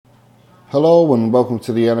Hello and welcome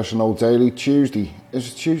to the NSNO Daily. Tuesday. Is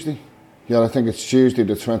it Tuesday? Yeah, I think it's Tuesday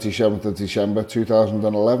the 27th of December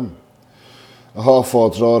 2011. A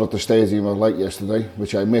half-4 draw at the Stadium of Light yesterday,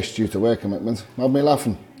 which I missed due to work commitment, had me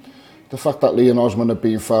laughing. The fact that Lee and Osman had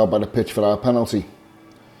been fouled by the pitch for our penalty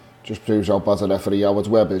just proves how bad a referee Howard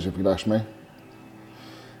Webb is, if you'd ask me.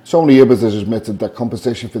 Tony Hibbert has admitted that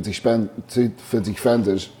competition for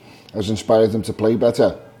defenders has inspired them to play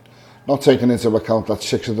better, not taking into account that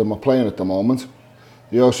 6 of them are playing at the moment.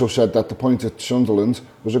 He also said that the point at Sunderland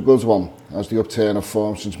was a good one, as the upturn of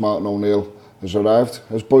form since Martin O'Neill has arrived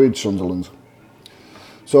has buoyed Sunderland.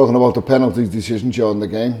 Talking about the penalty decision during the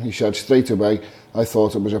game, he said straight away, "I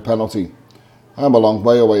thought it was a penalty. I'm a long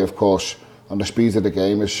way away, of course, and the speed of the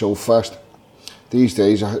game is so fast. These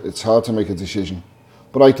days it's hard to make a decision,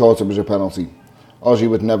 but I thought it was a penalty. Ozzy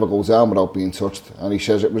would never go down without being touched, and he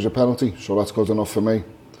says it was a penalty, so that's good enough for me."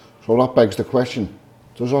 So that begs the question,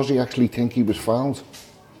 does Ozzy actually think he was fouled?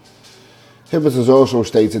 Hibbert has also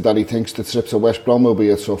stated that he thinks the trip to West Brom will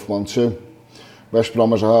be a tough one too. West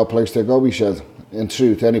Brom is a hard place to go, he said. In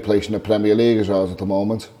truth, any place in the Premier League is hard at the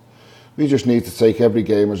moment. We just need to take every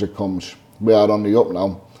game as it comes. We are on the up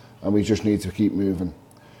now, and we just need to keep moving.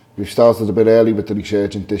 We've started a bit early with the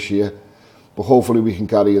resurgence this year, but hopefully we can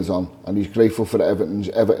carry it on, and he's grateful for Everton's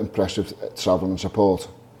ever impressive travel and support.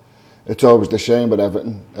 It's always the same with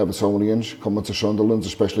Evertonians coming to Sunderland,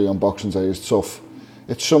 especially on Boxing Day, is tough.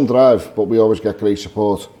 It's some drive, but we always get great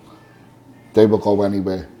support. They will go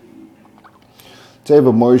anywhere.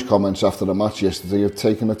 David Moyes' comments after the match yesterday have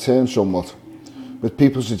taken a turn somewhat, with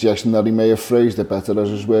people suggesting that he may have phrased it better as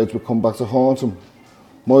his words would come back to haunt him.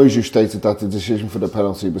 Moyes, who stated that the decision for the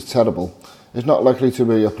penalty was terrible, is not likely to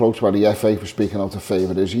be approached by the FA for speaking out of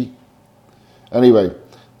favour, is he? Anyway,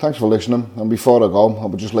 thanks for listening, and before I go, I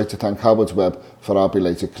would just like to thank Howard Webb for our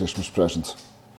belated Christmas present.